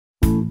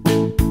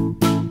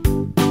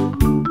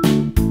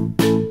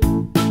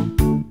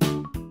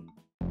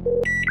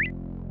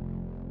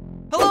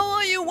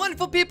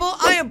wonderful people,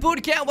 I am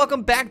BuddhaCat.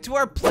 Welcome back to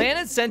our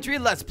Planet Centauri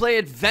Let's Play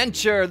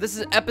adventure. This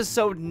is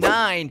episode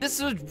 9. This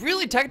would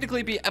really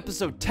technically be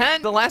episode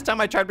 10. The last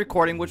time I tried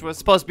recording, which was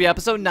supposed to be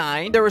episode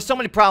 9, there were so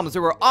many problems.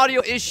 There were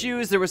audio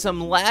issues, there was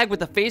some lag with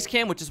the face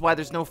cam, which is why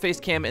there's no face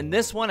cam in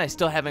this one. I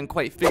still haven't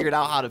quite figured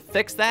out how to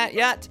fix that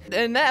yet.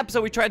 In that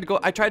episode,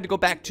 I tried to go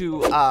back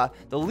to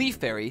the Leaf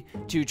Fairy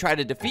to try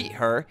to defeat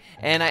her,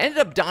 and I ended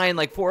up dying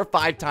like 4 or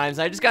 5 times.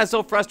 I just got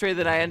so frustrated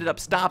that I ended up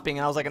stopping,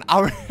 and I was like an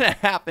hour and a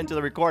half into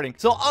the recording.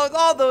 So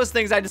all those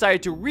things, I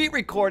decided to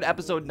re-record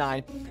episode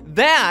 9.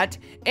 That,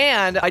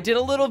 and I did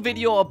a little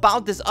video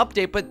about this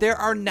update, but there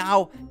are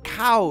now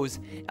cows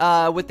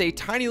with a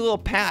tiny little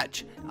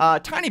patch.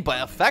 Tiny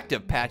but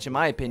effective patch, in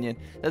my opinion,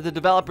 that the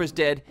developers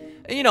did,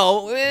 you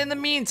know, in the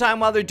meantime,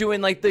 while they're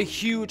doing like the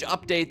huge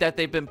update that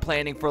they've been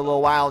planning for a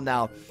little while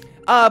now.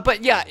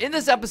 But yeah, in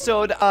this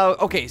episode,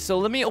 okay, so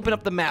let me open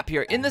up the map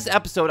here. In this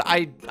episode,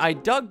 I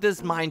dug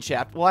this mine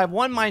shaft. Well, I have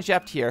one mine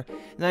shaft here,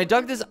 and I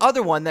dug this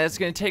other one that is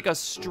going to take us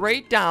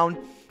straight down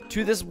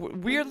to this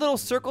weird little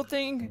circle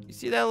thing. You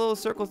see that little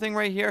circle thing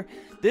right here?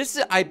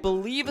 This, I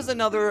believe, is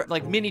another,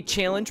 like, mini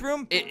challenge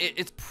room.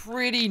 It's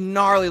pretty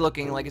gnarly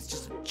looking. Like, it's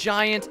just a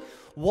giant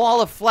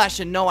wall of flesh,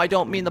 and no, I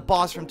don't mean the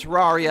boss from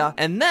Terraria.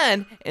 And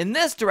then, in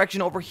this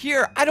direction over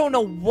here, I don't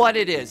know what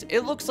it is. It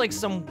looks like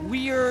some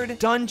weird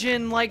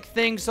dungeon-like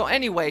thing. So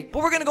anyway,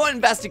 but we're gonna go and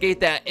investigate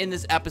that in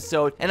this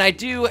episode. And I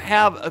do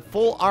have a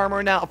full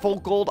armor now, a full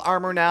gold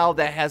armor now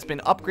that has been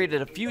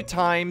upgraded a few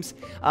times.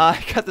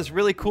 I got this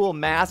really cool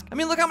mask. I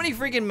mean, look how many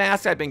freaking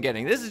masks I've been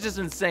getting. This is just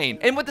insane.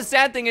 And what the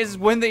sad thing is,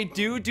 when they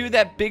do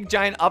that big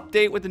giant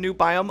update with the new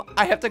biome,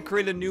 I have to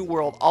create a new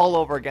world all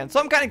over again.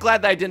 So I'm kind of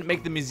glad that I didn't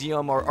make the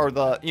museum or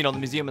the the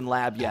museum and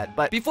lab yet.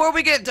 But before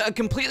we get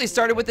completely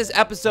started with this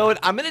episode,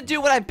 I'm gonna do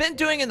what I've been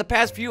doing in the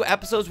past few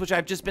episodes, which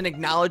I've just been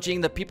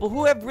acknowledging the people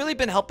who have really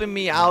been helping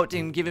me out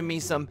and giving me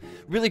some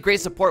really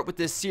great support with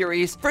this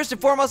series. First and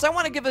foremost, I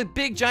want to give a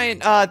big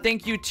giant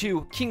thank you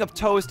to King of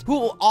Toast, who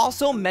will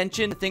also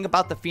mention the thing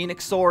about the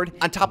Phoenix Sword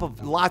on top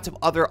of lots of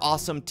other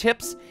awesome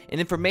tips and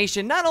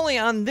information, not only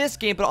on this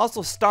game but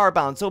also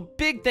Starbound. So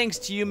big thanks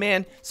to you,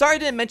 man. Sorry I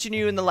didn't mention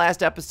you in the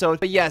last episode,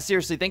 but yeah,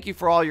 seriously, thank you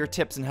for all your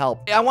tips and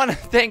help. I want to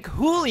thank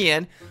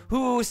Julian,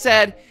 who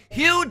said,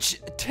 huge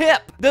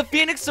tip! The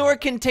Phoenix Sword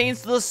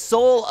contains the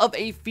soul of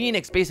a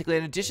phoenix. Basically,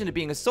 in addition to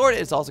being a sword,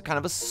 it's also kind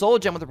of a soul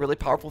gem with a really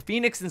powerful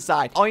phoenix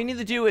inside. All you need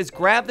to do is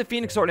grab the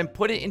Phoenix Sword and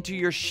put it into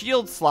your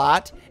shield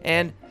slot,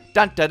 and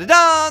dun dun dun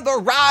dun,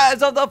 the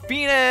rise of the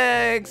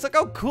phoenix. Look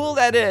how cool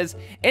that is.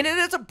 And it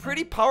is a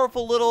pretty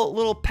powerful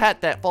little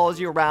pet that follows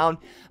you around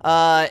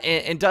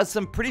and does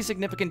some pretty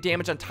significant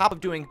damage on top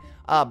of doing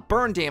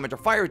burn damage or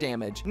fire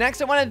damage.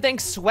 Next, I want to thank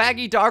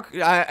Swaggy Dark,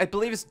 I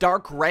believe it's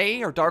Dark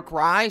Ray or Dark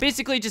Rise,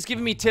 basically just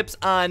giving me tips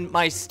on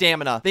my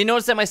stamina. They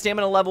noticed that my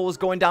stamina level was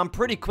going down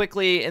pretty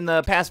quickly in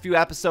the past few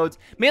episodes,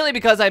 mainly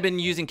because I've been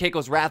using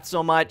Keiko's Wrath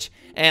so much,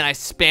 and I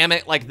spam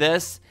it like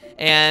this.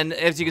 And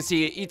as you can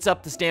see, it eats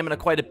up the stamina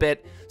quite a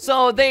bit.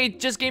 So they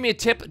just gave me a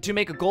tip to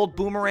make a gold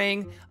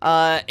boomerang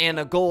and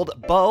a gold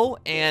bow.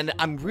 And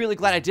I'm really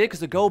glad I did,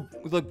 because the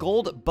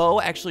gold bow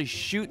actually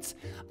shoots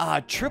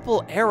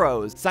triple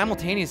arrows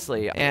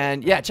simultaneously.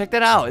 And yeah, check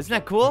that out. Isn't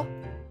that cool?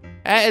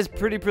 That is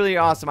pretty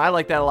awesome. I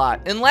like that a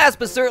lot. And last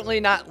but certainly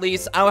not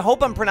least, I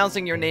hope I'm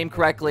pronouncing your name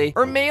correctly.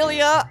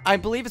 Ermalia, I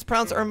believe it's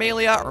pronounced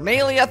Ermalia.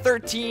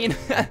 Ermalia13.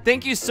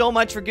 Thank you so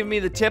much for giving me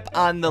the tip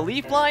on the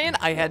Leaf Lion.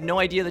 I had no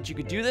idea that you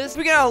could do this.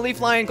 We get our Leaf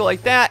Lion, go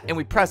like that, and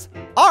we press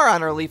R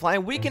on our Leaf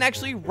Lion. We can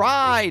actually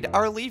ride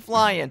our Leaf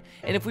Lion.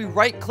 And if we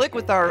right click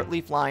with our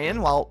Leaf Lion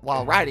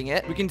while riding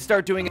it, we can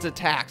start doing its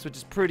attacks, which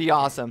is pretty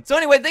awesome. So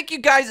anyway, thank you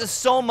guys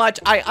so much.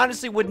 I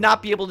honestly would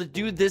not be able to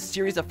do this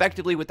series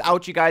effectively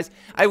without you guys.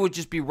 I would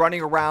just be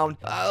running around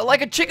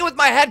like a chicken with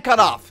my head cut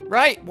off,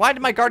 right? Why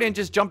did my guardian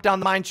just jump down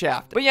the mine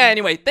shaft? But yeah,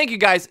 anyway, thank you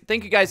guys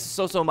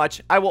so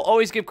much. I will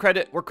always give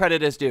credit where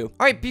credit is due.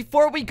 All right,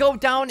 before we go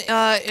down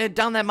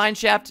that mine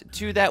shaft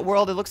to that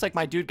world, it looks like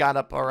my dude got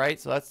up all right,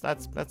 so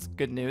that's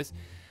good news.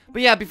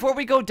 But yeah, before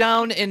we go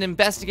down and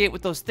investigate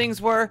what those things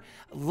were,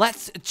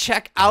 let's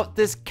check out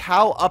this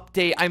cow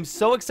update. I'm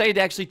so excited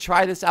to actually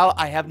try this out.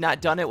 I have not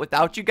done it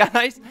without you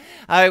guys.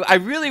 I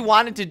really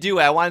wanted to do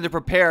it. I wanted to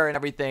prepare and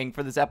everything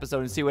for this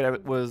episode and see what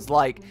it was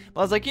like.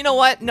 But I was like, you know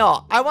what?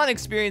 No, I want to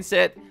experience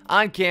it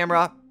on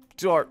camera.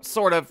 Or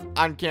sort of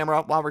on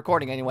camera while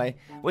recording anyway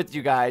with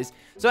you guys.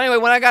 So anyway,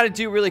 what I got to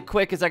do really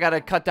quick is I got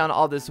to cut down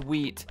all this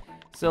wheat.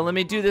 So let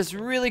me do this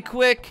really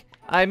quick.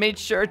 I made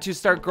sure to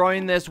start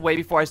growing this way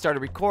before I started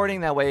recording.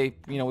 That way,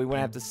 you know, we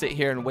wouldn't have to sit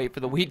here and wait for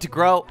the wheat to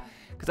grow,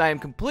 because I am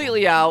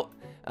completely out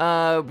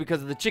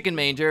because of the chicken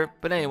manger.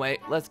 But anyway,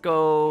 let's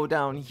go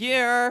down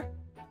here.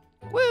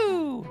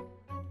 Woo!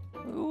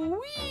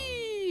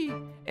 Whee!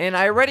 And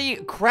I already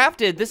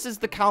crafted, this is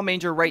the cow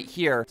manger right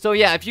here. So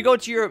yeah, if you go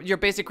to your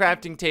basic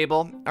crafting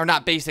table, or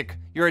not basic,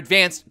 your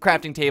advanced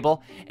crafting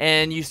table,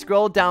 and you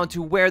scroll down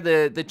to where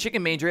the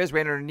chicken manger is.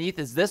 Right underneath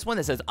is this one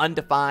that says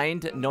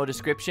undefined, no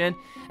description.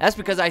 That's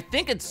because I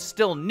think it's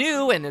still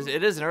new and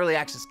it is an early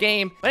access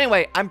game. But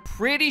anyway, I'm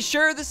pretty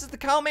sure this is the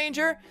cow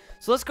manger.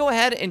 So let's go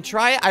ahead and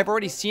try it. I've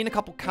already seen a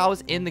couple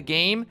cows in the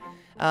game.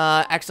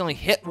 Accidentally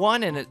hit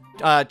one and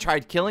it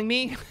tried killing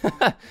me.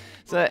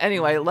 So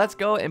anyway, let's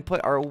go and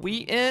put our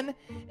wheat in.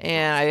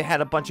 And I had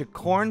a bunch of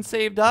corn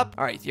saved up.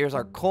 All right, here's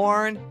our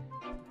corn.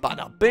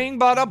 Bada bing,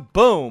 bada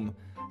boom.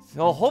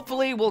 So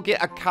hopefully we'll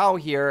get a cow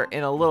here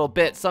in a little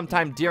bit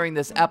sometime during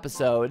this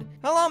episode.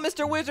 Hello,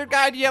 Mr. Wizard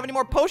Guy. Do you have any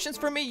more potions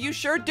for me? You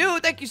sure do.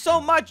 Thank you so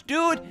much,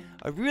 dude.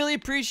 I really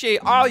appreciate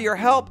all your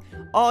help,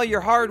 all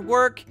your hard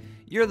work.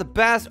 You're the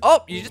best.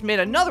 Oh, you just made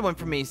another one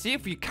for me. See,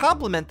 if you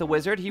compliment the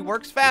wizard, he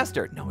works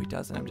faster. No, he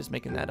doesn't. I'm just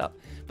making that up.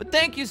 But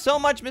thank you so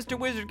much, Mr.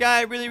 Wizard Guy.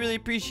 I really, really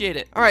appreciate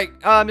it. All right,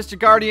 Mr.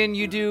 Guardian,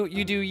 you do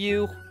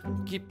you.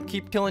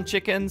 Keep killing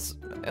chickens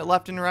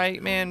left and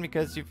right, man,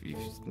 because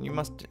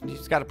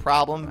he's got a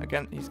problem.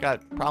 Again, he's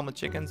got a problem with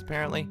chickens,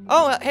 apparently.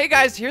 Oh, hey,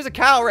 guys, here's a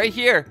cow right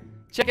here.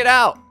 Check it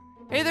out.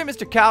 Hey there,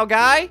 Mr. Cow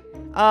Guy.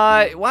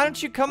 Why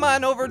don't you come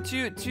on over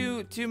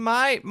to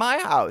my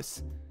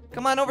house?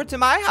 Come on over to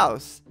my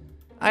house.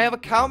 I have a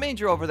cow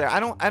manger over there. I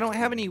don't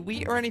have any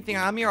wheat or anything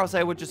on me, or else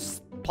I would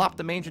just plop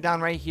the manger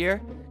down right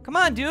here. Come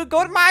on, dude,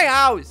 go to my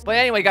house. But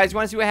anyway, guys, you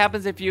want to see what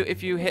happens if you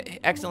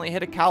accidentally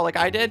hit a cow like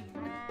I did?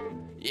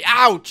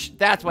 Ouch!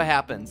 That's what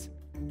happens.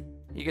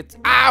 He gets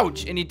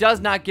ouch, and he does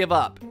not give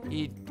up.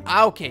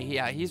 Okay,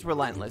 yeah, he's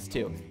relentless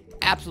too.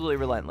 Absolutely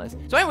relentless.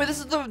 So anyway, this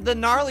is the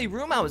gnarly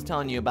room I was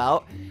telling you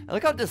about.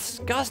 Look how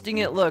disgusting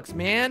it looks,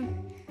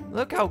 man.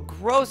 Look how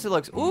gross it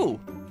looks. Ooh.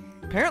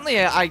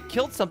 Apparently, I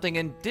killed something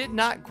and did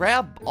not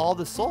grab all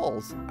the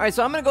souls. All right,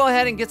 so I'm going to go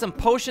ahead and get some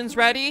potions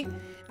ready.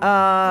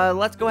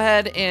 Let's go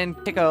ahead and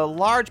take a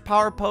large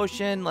power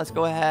potion. Let's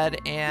go ahead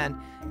and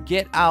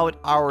get out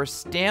our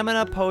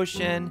stamina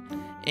potion.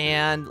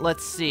 And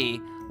let's see.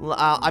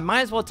 I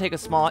might as well take a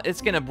small. It's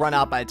going to run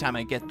out by the time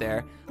I get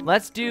there.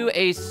 Let's do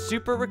a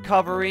super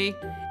recovery.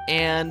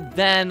 And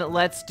then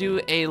let's do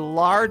a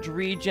large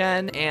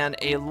regen and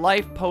a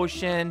life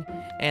potion.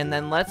 And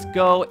then let's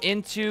go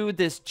into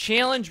this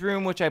challenge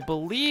room, which I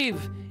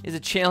believe is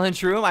a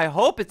challenge room. I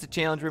hope it's a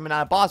challenge room and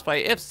not a boss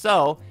fight. If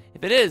so,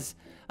 if it is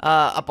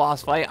a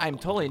boss fight, I'm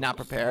totally not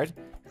prepared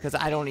because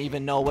I don't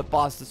even know what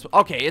boss this.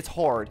 Okay, it's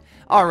Horde.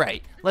 All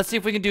right, let's see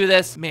if we can do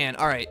this. Man,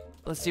 all right,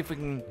 let's see if we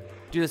can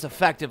do this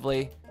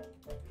effectively.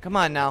 Come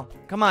on now.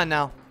 Come on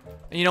now.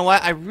 And you know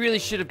what? I really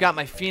should have got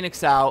my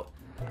Phoenix out,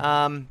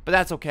 but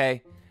that's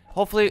okay.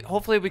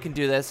 Hopefully we can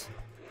do this.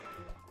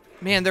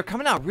 Man, they're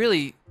coming out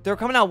really. They're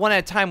coming out one at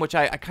a time, which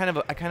I kind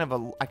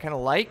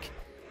of like.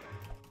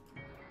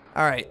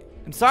 All right.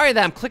 I'm sorry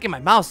that I'm clicking my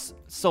mouse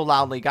so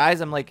loudly, guys.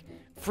 I'm like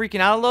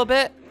freaking out a little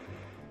bit.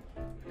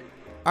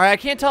 All right, I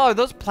can't tell. Are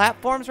those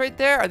platforms right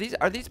there?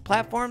 Are these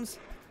platforms?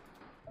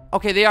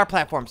 Okay, they are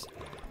platforms.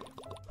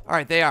 All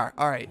right, they are.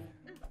 All right.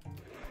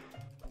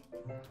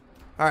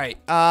 All right.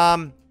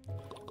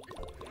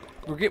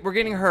 We're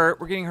getting hurt.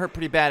 We're getting hurt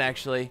pretty bad,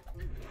 actually.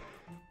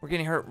 We're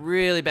getting hurt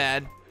really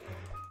bad.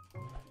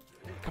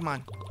 Come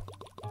on.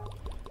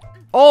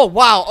 Oh,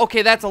 wow.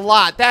 Okay, that's a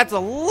lot. That's a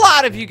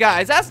lot of you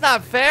guys. That's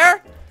not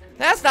fair.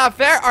 That's not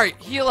fair. All right,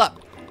 heal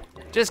up.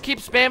 Just keep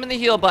spamming the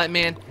heal button,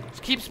 man.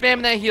 Just keep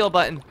spamming that heal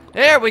button.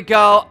 There we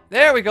go.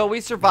 There we go. We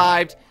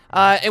survived.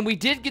 And we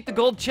did get the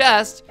gold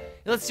chest.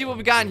 Let's see what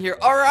we got in here.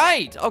 All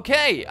right.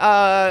 Okay.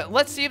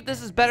 Let's see if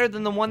this is better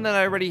than the one that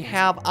I already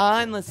have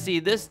on. Let's see.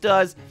 This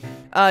does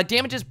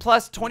damages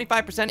plus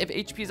 25% if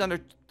HP is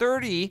under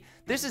 30.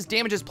 This is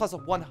damages plus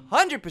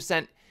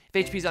 100%.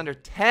 If HP is under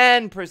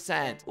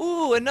 10%.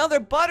 Ooh, another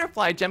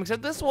butterfly gem,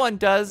 except this one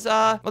does,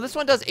 well, this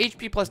one does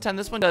HP plus 10.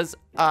 This one does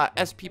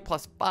SP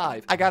plus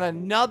 5. I got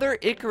another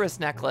Icarus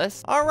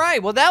necklace. All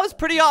right, well, that was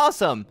pretty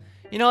awesome.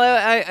 You know,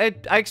 I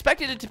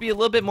expected it to be a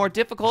little bit more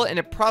difficult, and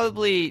it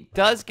probably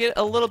does get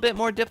a little bit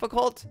more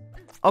difficult.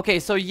 Okay,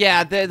 so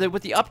yeah,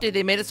 with the update,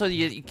 they made it so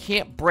you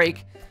can't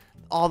break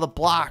all the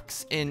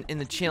blocks in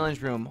the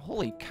challenge room.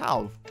 Holy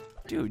cow,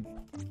 dude.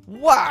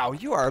 Wow,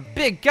 you are a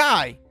big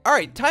guy. All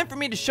right, time for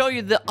me to show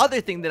you the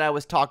other thing that I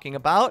was talking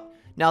about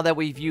now that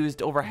we've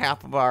used over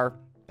half of our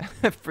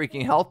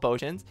freaking health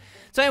potions.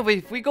 So anyway,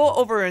 if we go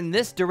over in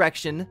this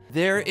direction,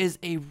 there is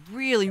a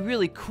really,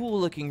 really cool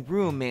looking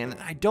room, man.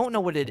 I don't know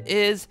what it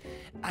is.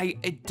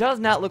 It does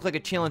not look like a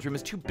challenge room.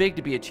 It's too big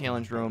to be a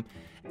challenge room.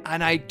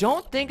 And I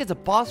don't think it's a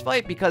boss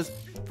fight because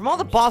from all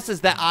the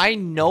bosses that I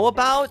know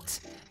about,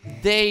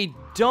 they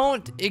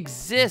don't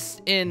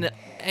exist in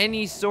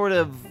any sort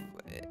of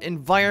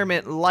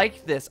environment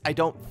like this, I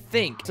don't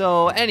think.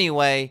 So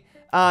anyway,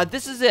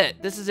 this is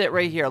it. This is it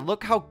right here.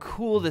 Look how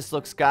cool this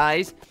looks,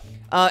 guys.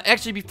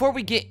 Actually, before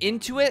we get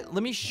into it,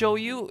 let me show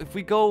you. If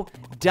we go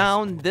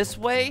down this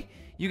way,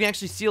 you can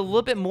actually see a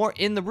little bit more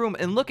in the room.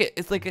 And look,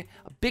 it's like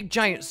a big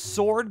giant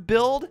sword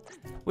build,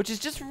 which is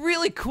just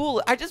really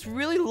cool. I just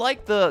really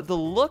like the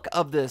look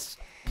of this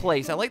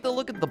place. I like the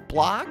look of the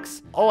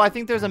blocks. Oh, I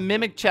think there's a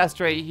mimic chest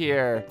right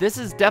here. This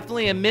is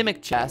definitely a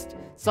mimic chest.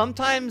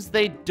 Sometimes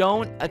they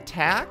don't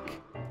attack,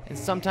 and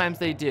sometimes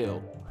they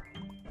do.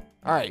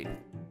 All right.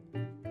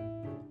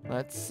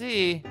 Let's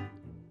see.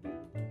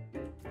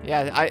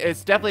 Yeah,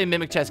 it's definitely a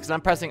mimic chest because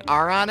I'm pressing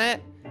R on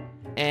it,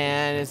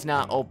 and it's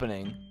not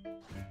opening.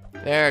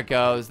 There it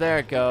goes. There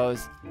it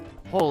goes.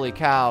 Holy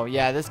cow.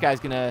 Yeah, this guy's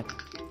gonna...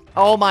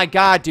 Oh my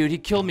god, dude. He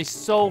killed me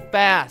so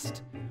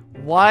fast.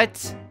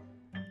 What?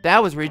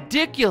 That was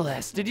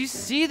ridiculous. Did you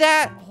see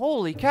that?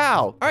 Holy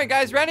cow. All right,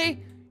 guys,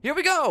 ready? Here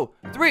we go.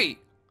 3,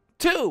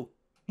 2,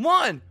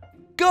 1,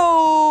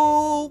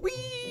 go!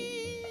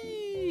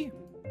 Whee!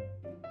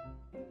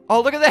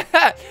 Oh, look at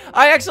that.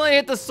 I actually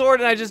hit the sword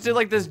and I just did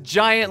like this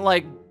giant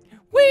like,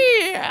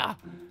 whee!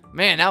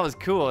 Man, that was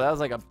cool. That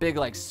was like a big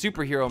like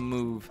superhero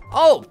move.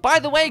 Oh, by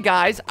the way,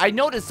 guys, I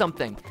noticed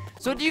something.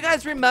 So do you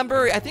guys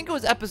remember, I think it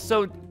was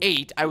episode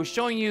 8, I was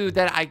showing you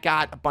that I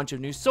got a bunch of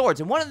new swords.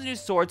 And one of the new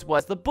swords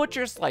was the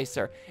Butcher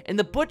Slicer. And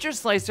the Butcher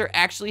Slicer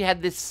actually had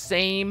this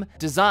same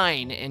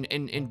design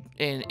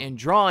and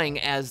drawing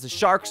as the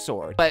Shark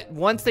Sword. But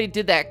once they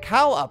did that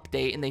cow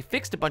update and they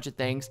fixed a bunch of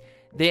things,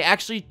 they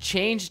actually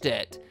changed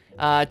it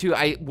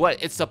to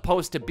what it's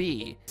supposed to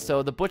be.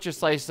 So the Butcher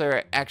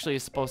Slicer actually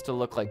is supposed to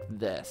look like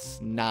this,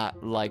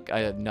 not like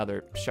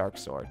another shark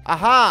sword.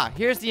 Aha,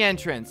 here's the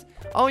entrance.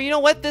 Oh, you know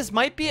what? This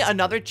might be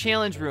another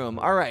challenge room.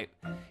 All right,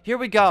 here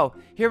we go.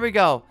 Here we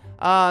go.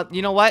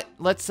 You know what?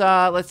 Let's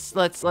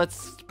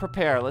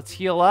prepare. Let's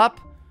heal up.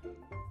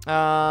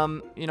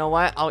 You know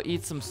what? I'll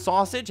eat some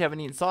sausage. Haven't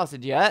eaten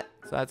sausage yet,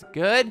 so that's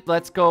good.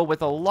 Let's go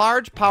with a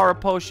large power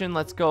potion.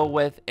 Let's go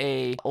with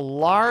a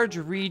large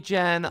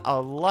regen, a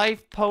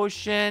life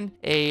potion,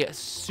 a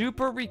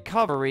super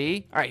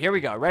recovery. All right, here we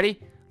go. Ready?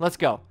 Let's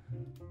go.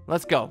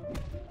 Let's go.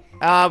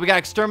 We got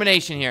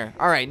extermination here.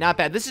 All right, not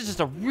bad. This is just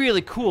a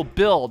really cool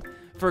build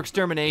for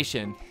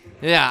extermination.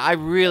 Yeah, I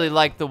really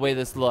like the way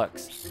this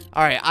looks.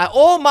 All right,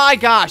 oh my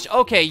gosh.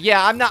 Okay,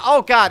 yeah, I'm not,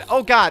 oh God,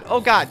 oh God,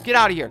 oh God. Get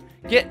out of here.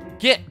 Get.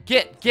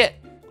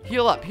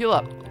 Heal up, heal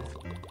up.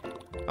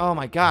 Oh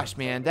my gosh,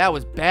 man, that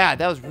was bad.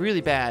 That was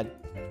really bad.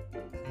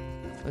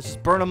 Let's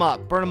just burn them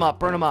up, burn them up,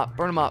 burn them up,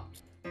 burn them up.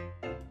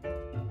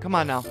 Come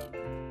on now.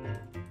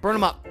 Burn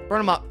them up, burn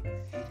them up.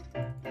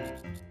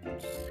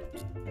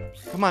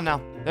 Come on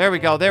now. There we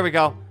go, there we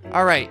go.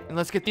 All right, and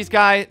let's get these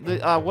guys.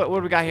 What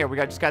do we got here? We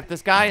just got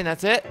this guy, and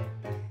that's it.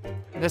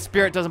 This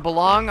spirit doesn't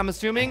belong, I'm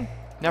assuming.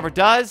 Never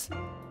does.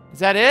 Is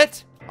that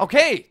it?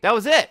 Okay, that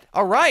was it.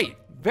 All right,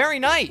 very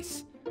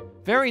nice.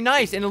 Very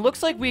nice, and it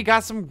looks like we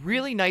got some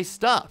really nice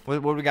stuff.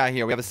 What do we got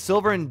here? We have a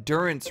silver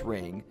endurance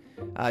ring.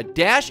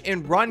 Dash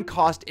and run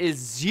cost is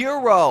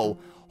 0.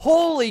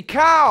 Holy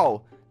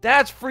cow!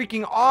 That's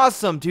freaking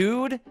awesome,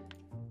 dude.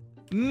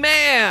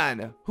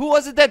 Man, who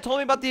was it that told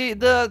me about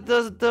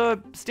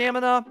the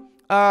stamina?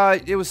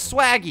 It was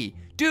Swaggy.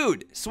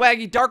 Dude,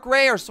 Swaggy Dark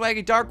Ray or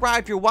Swaggy Dark Ray,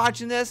 if you're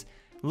watching this,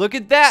 look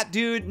at that,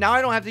 dude. Now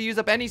I don't have to use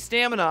up any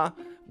stamina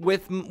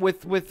with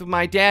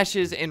my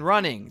dashes and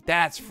running.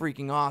 That's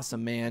freaking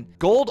awesome, man.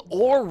 Gold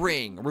ore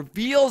ring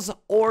reveals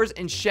ores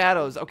and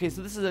shadows. Okay,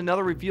 so this is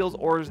another reveals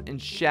ores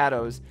and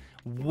shadows.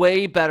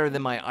 Way better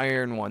than my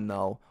iron one,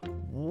 though.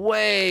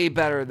 Way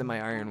better than my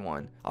iron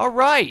one. All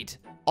right.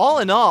 All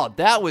in all,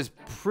 that was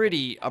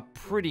a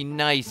pretty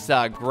nice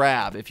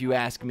grab, if you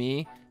ask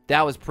me.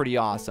 That was pretty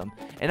awesome.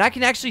 And I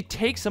can actually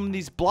take some of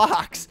these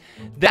blocks.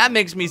 That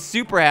makes me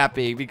super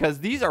happy because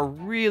these are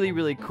really,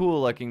 really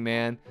cool looking,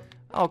 man.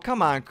 Oh,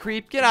 come on,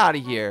 creep. Get out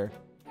of here.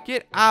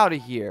 Get out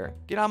of here.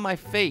 Get on my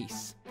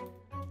face.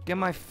 Get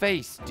my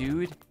face,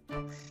 dude.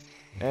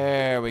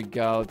 There we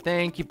go.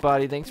 Thank you,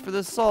 buddy. Thanks for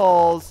the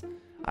souls.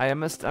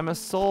 I'm a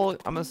soul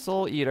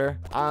eater.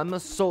 I'm a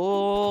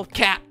soul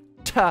cat.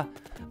 All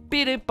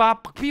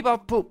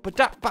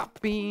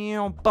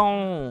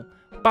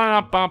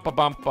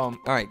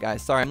right,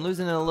 guys. Sorry, I'm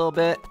losing it a little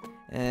bit,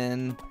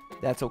 and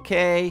that's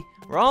okay.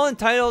 We're all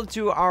entitled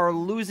to our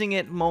losing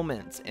it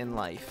moments in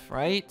life,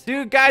 right?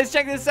 Dude, guys,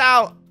 check this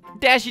out.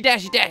 Dashy,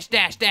 dashy, dash,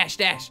 dash, dash,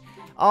 dash.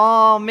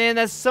 Oh, man,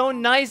 that's so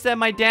nice that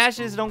my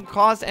dashes don't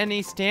cost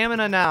any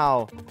stamina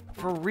now.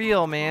 For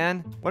real,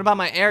 man. What about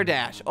my air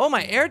dash? Oh,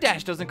 my air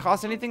dash doesn't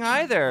cost anything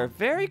either.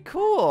 Very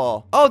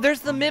cool. Oh, there's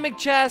the mimic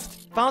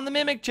chest. Found the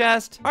mimic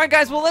chest. All right,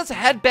 guys, well, let's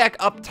head back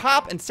up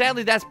top. And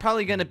sadly, that's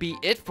probably going to be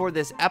it for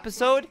this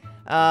episode.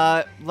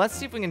 Let's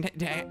see if we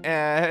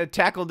can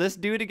tackle this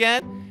dude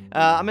again.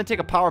 I'm gonna take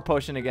a power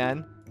potion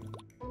again,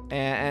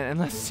 and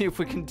let's see if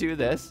we can do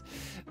this.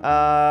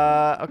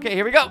 Okay,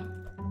 here we go.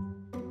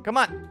 Come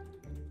on,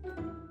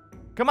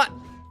 come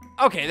on.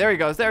 Okay, there he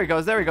goes. There he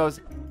goes. There he goes.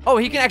 Oh,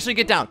 he can actually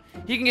get down.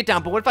 He can get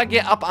down. But what if I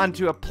get up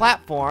onto a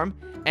platform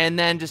and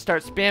then just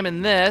start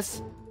spamming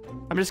this?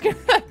 I'm just gonna.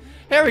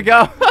 There we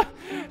go.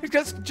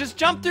 Just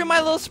jump through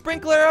my little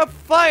sprinkler of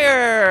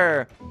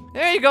fire.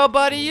 There you go,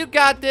 buddy. You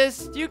got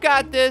this. You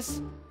got this.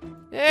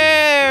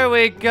 There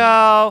we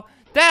go.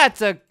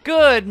 That's a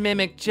good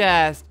mimic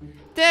chest.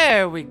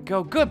 There we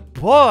go. Good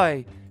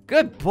boy.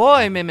 Good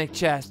boy, mimic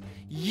chest.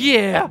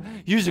 Yeah,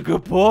 you're a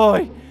good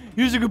boy.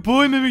 Here's a good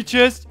boy, maybe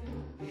chest.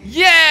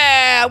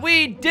 Yeah,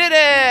 we did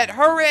it!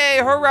 Hooray,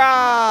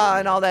 hurrah!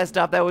 And all that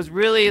stuff. That was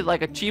really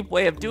like a cheap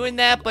way of doing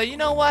that, but you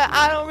know what?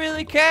 I don't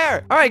really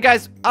care. All right,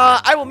 guys,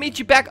 I will meet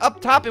you back up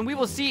top, and we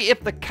will see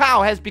if the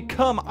cow has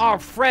become our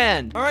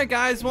friend. All right,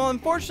 guys, well,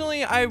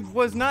 unfortunately, I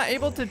was not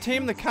able to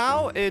tame the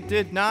cow. It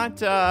did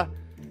not,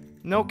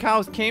 no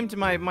cows came to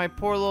my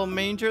poor little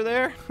manger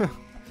there.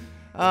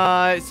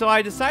 So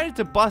I decided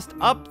to bust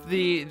up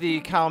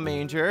the cow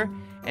manger.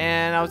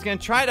 And I was gonna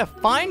try to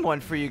find one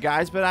for you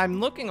guys, but I'm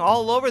looking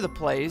all over the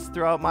place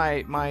throughout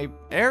my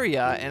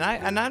area, and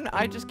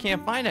I just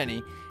can't find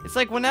any. It's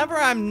like whenever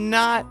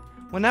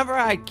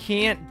I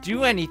can't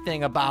do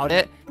anything about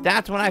it,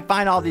 that's when I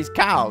find all these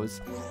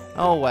cows.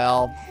 Oh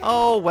well.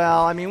 Oh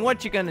well. I mean,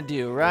 what you gonna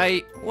do,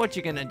 right? What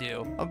you gonna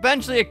do?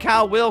 Eventually a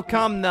cow will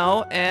come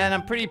though, and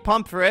I'm pretty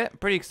pumped for it.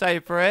 Pretty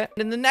excited for it.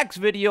 In the next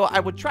video, I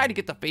will try to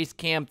get the face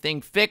cam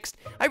thing fixed.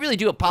 I really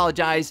do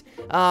apologize.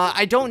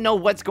 I don't know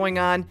what's going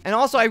on. And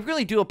also, I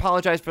really do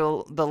apologize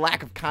for the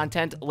lack of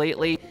content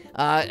lately.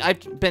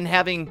 I've been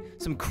having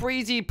some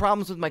crazy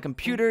problems with my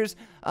computers.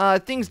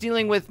 Things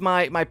dealing with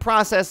my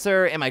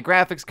processor and my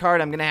graphics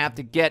card. I'm gonna have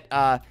to get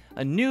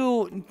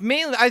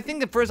mainly, I think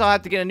that first I'll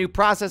have to get a new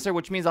processor,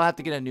 which means I'll have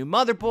to get a new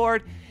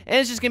motherboard, and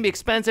it's just gonna be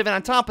expensive. And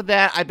on top of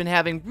that, I've been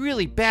having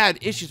really bad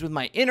issues with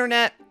my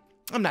internet.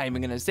 I'm not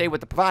even gonna say what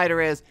the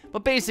provider is,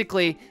 but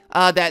basically,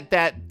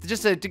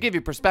 just to give you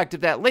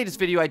perspective, that latest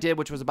video I did,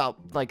 which was about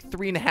like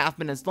 3.5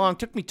 minutes long,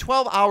 took me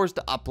 12 hours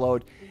to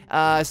upload.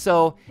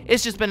 So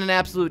it's just been an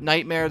absolute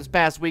nightmare this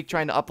past week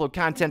trying to upload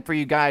content for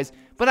you guys.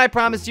 But I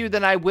promise you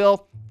that I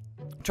will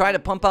try to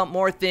pump out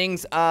more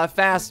things in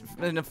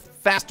a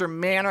faster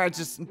manner. It's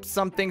just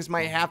some things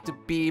might have to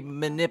be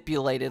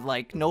manipulated,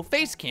 like no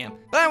face cam.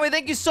 But anyway,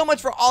 thank you so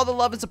much for all the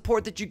love and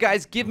support that you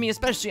guys give me,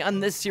 especially on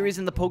this series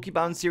and the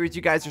Pokebound series.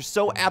 You guys are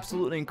so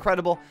absolutely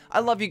incredible. I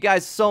love you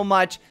guys so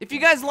much. If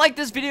you guys like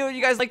this video,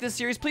 you guys like this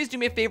series, please do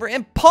me a favor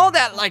and pull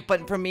that like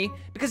button from me,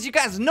 because you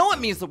guys know it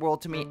means the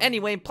world to me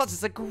anyway. Plus,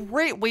 it's a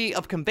great way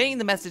of conveying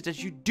the message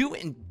that you do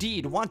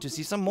indeed want to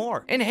see some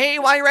more. And hey,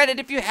 while you're at it,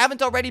 if you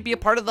haven't already, be a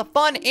part of the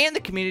fun and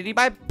the community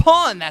by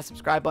pulling that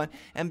subscribe button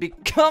and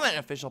become an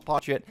official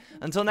patriot.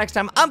 Until next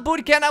time, I'm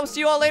BuddhaCat, and I will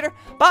see you all later.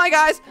 Bye,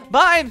 guys.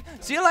 Bye.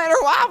 See you later.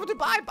 Wow. Bye.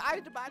 Bye. Bye.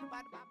 Bye.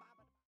 Bye.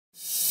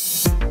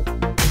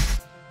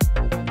 Bye.